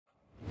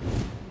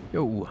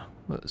Yo,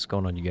 what's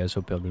going on, you guys?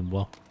 Hope y'all doing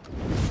well.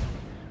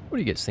 What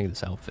do you guys think of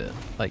this outfit?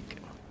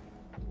 Like,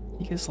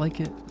 you guys like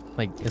it?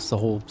 Like, it's the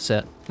whole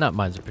set. Not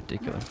mine's in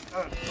particular.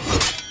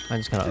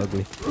 Mine's kind of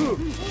ugly.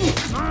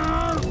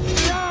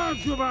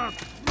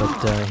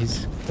 But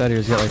he's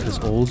Gladiator's got like this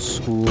old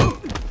school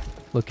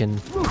looking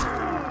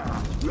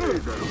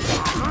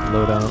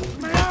loadout.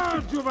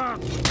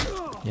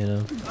 You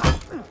know.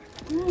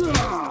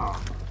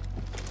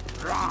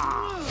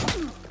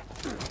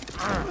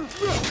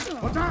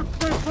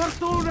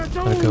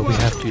 Okay, we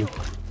have to.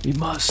 We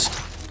must.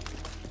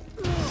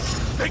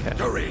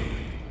 Victory!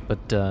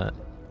 But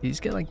he's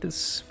got like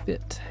this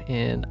fit,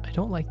 and I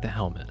don't like the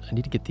helmet. I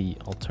need to get the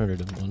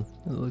alternative one.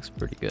 It looks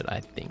pretty good, I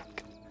think.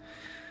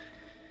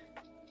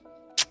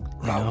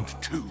 Round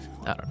two.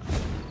 I don't know.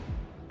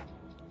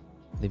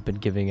 They've been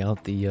giving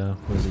out the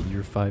what is it,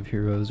 year 5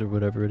 heroes or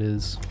whatever it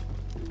is.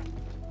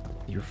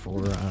 Year 4,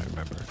 I don't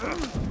remember.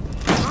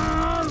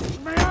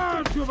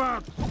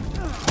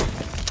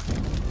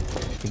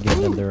 Been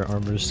getting them their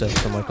armor set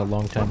from like a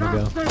long time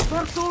ago.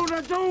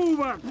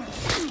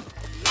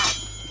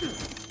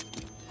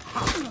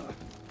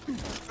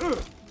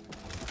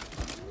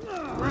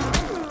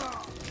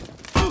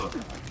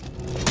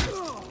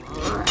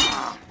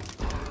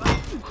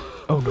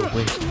 Oh no,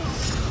 wait.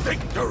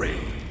 Victory!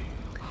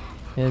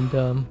 And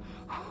man,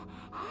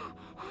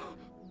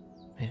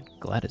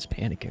 Glad is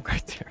panicking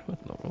right there. What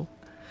in the world?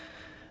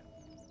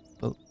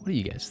 But what do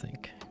you guys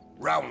think?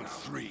 Round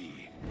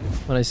three.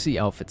 When I see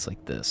outfits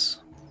like this,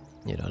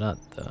 you know, not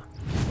the,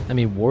 I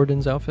mean,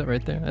 Warden's outfit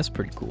right there, that's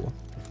pretty cool.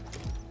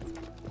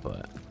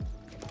 But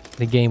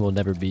the game will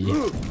never be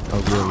a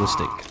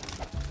realistic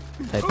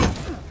type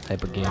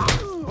of game.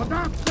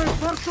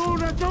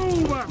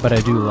 But I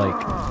do like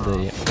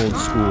the old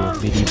school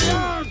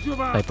medieval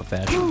type of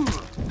fashion.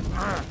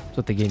 That's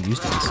what the game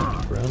used to be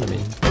centered around. I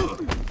mean,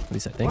 at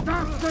least I think.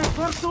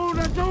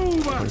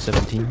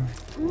 2017.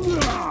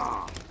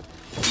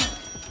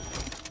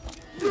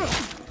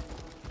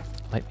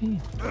 Might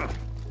be.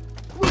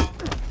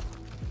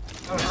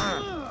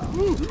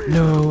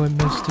 No, I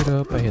messed it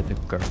up. I hit the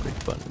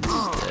garbage button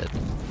instead.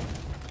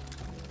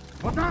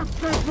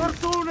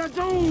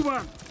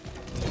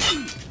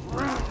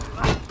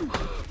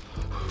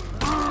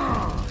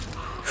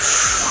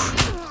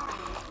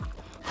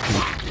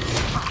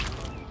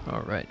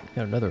 Alright,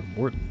 got another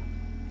Warden.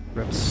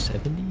 Rep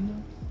 70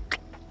 now?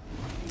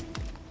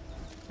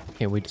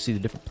 Can't wait to see the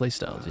different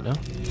playstyles, you know?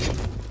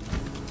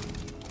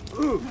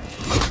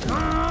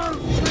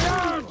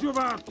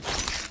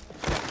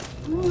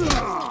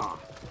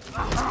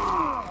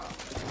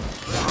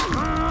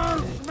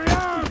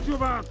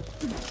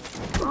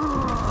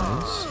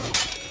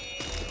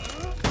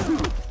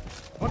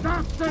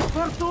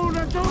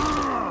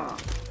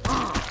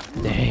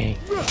 Dang.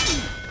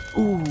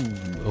 Ooh,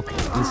 okay,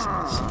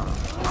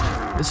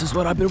 this is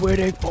what I've been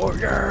waiting for,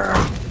 yeah.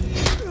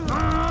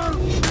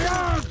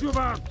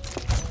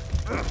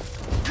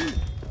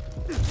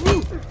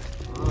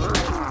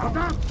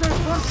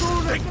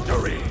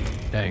 Victory!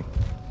 Dang.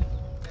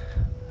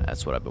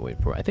 That's what I've been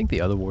waiting for. I think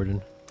the other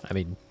Warden, I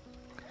mean,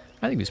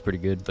 I think he was pretty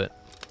good,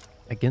 but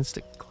against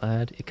a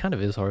Glad, it kind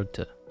of is hard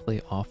to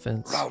play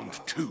offense Round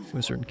two.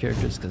 with certain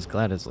characters because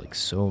Glad has like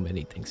so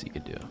many things he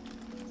could do.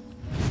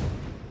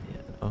 You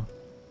know?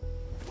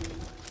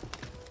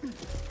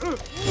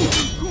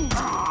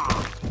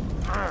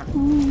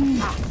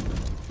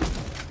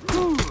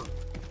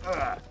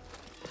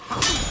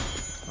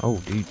 Oh,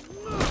 dude.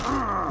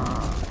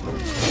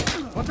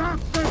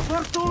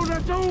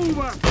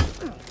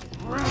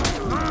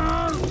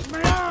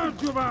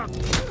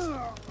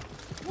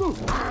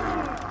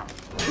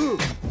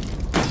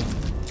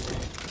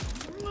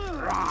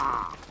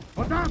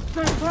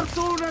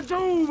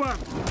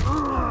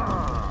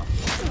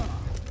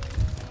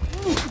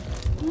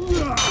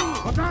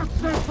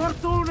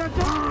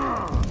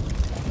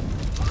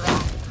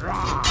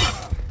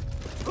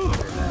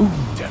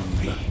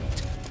 Defeat.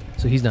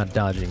 So he's not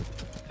dodging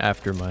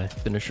after my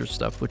finisher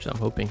stuff, which I'm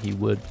hoping he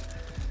would,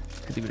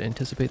 because he would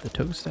anticipate the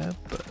toe stab,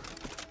 but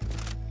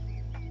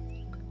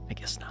I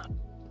guess not.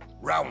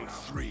 Round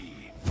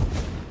three.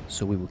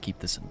 So we will keep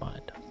this in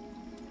mind.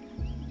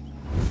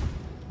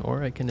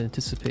 Or I can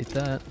anticipate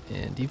that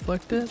and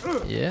deflect it.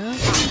 Yeah? I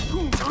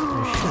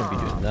shouldn't be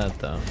doing that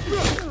though.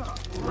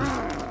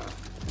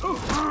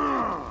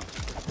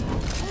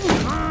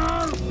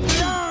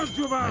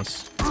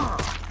 Nice.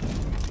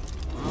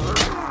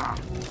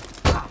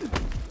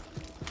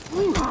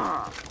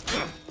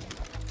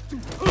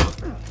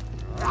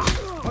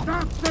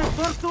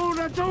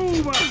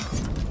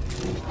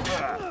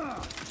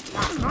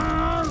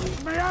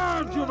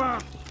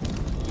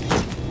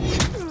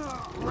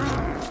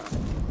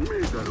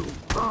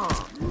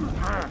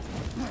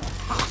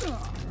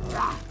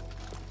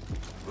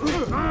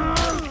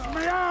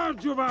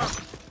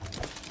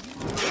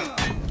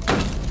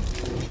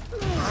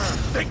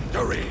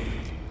 Victory!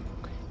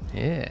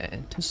 Yeah,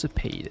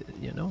 anticipate it,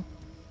 you know?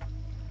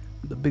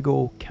 The big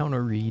old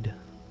counter read.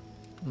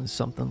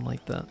 Something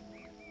like that.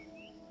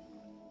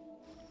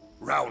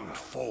 Round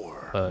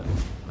 4. But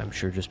I'm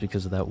sure just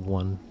because of that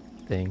one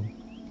thing,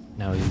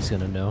 now he's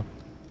gonna know.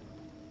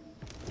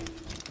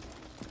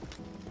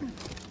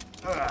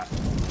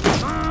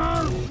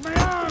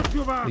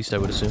 At least I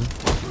would assume.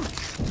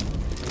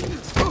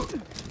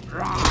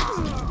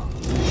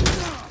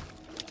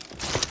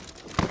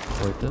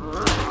 Worth it.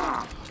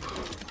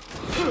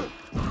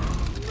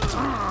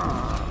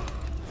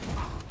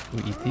 We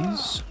eat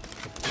these.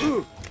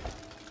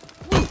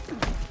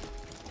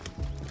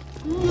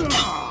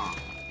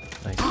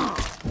 Nice.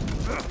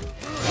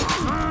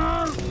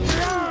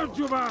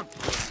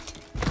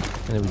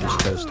 And then we just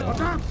toast that.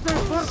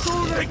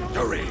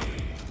 Victory!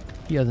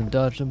 He hasn't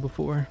dodged him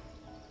before.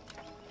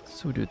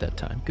 So we do it that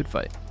time. Good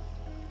fight.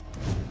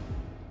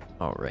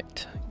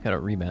 Alright. Got a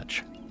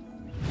rematch.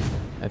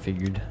 I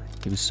figured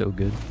he was so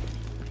good.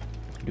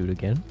 Do it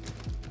again.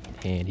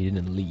 And he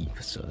didn't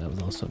leave, so that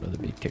was also another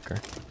big kicker.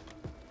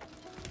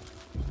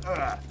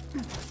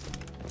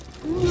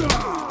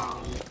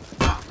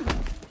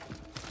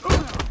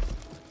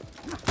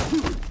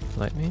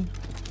 Light me.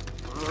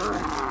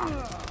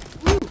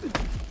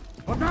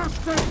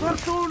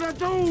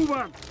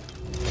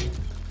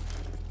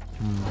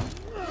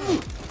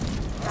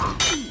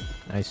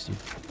 Nice, dude.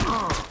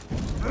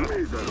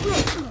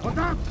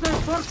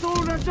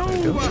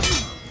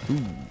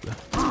 Ooh.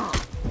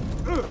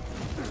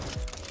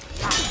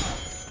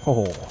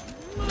 Oh.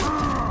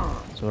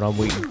 That's what I'm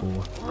waiting for.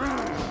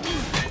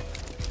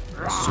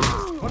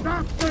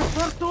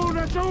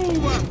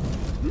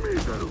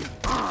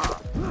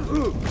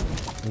 Ooh,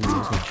 he's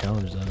gonna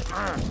challenge that.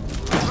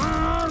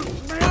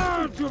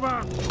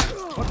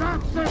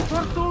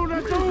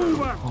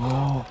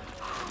 Oh.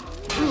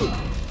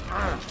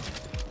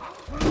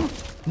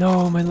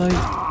 No, my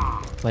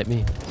light. Light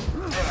me.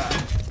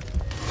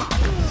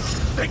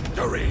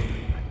 Victory!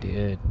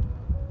 Dude.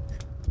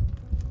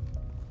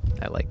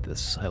 I like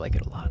this. I like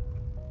it a lot.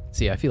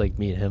 See, I feel like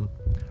me and him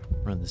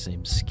are on the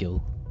same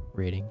skill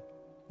rating.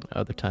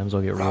 Other times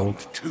I'll get rolled.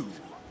 Round 2.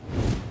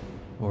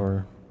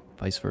 Or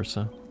vice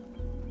versa.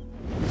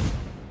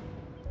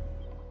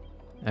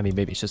 I mean,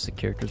 maybe it's just the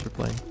characters we're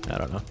playing. I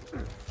don't know.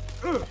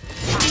 Who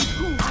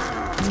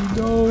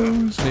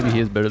knows? Maybe he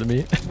is better than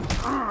me.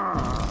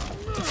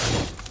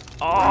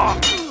 Oh!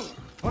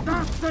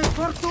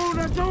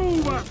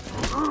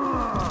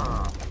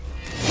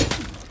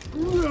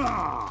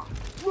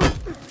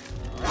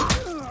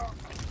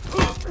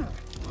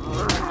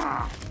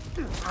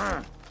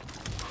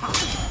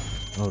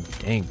 Oh,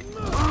 dang.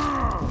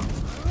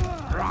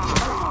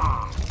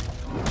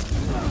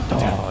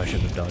 Oh, I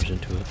should have dodged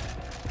into it.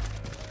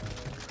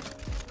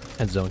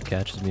 That zone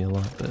catches me a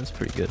lot, but it's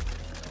pretty good.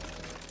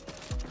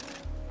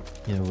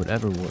 You know,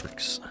 whatever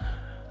works.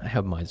 I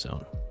have my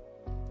zone.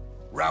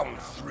 Round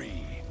 3.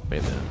 Wait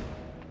a minute.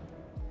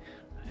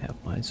 I have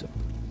my zone.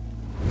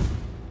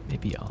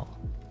 Maybe I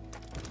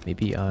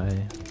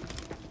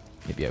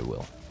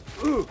will.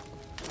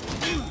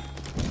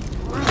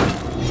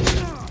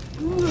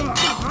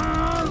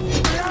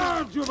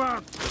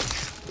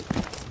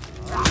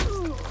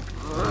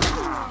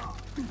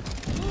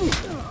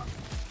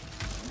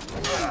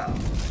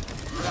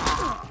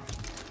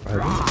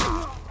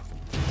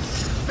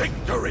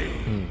 Victory!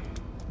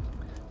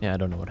 Yeah, I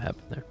don't know what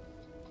happened there.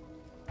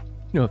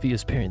 You know, if he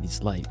is pairing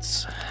these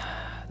lights,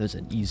 there's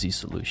an easy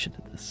solution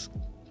to this.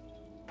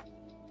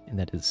 And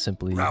that is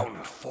simply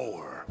Round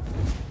 4.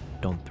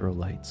 don't throw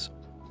lights.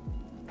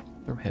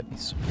 Throw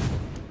heavies.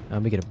 Now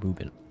make it a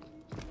movement.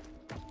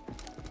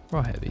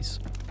 Throw heavies.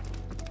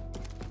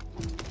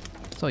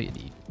 That's all you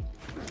need.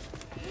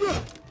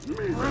 Isn't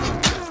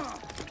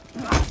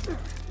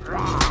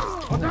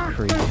that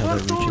crazy how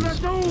that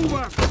reaches?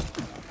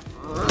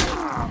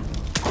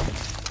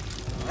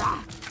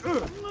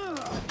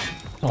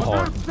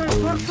 Oh,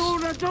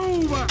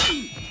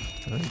 please.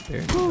 Right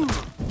there.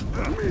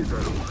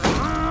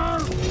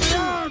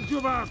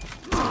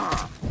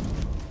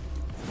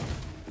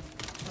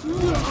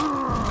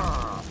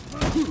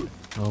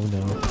 Oh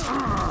no.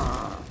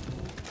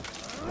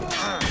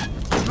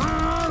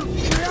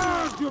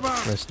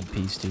 Rest in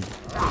peace, dude.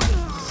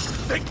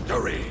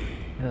 Victory!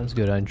 Yeah, that was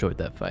good. I enjoyed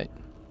that fight.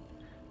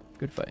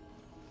 Good fight.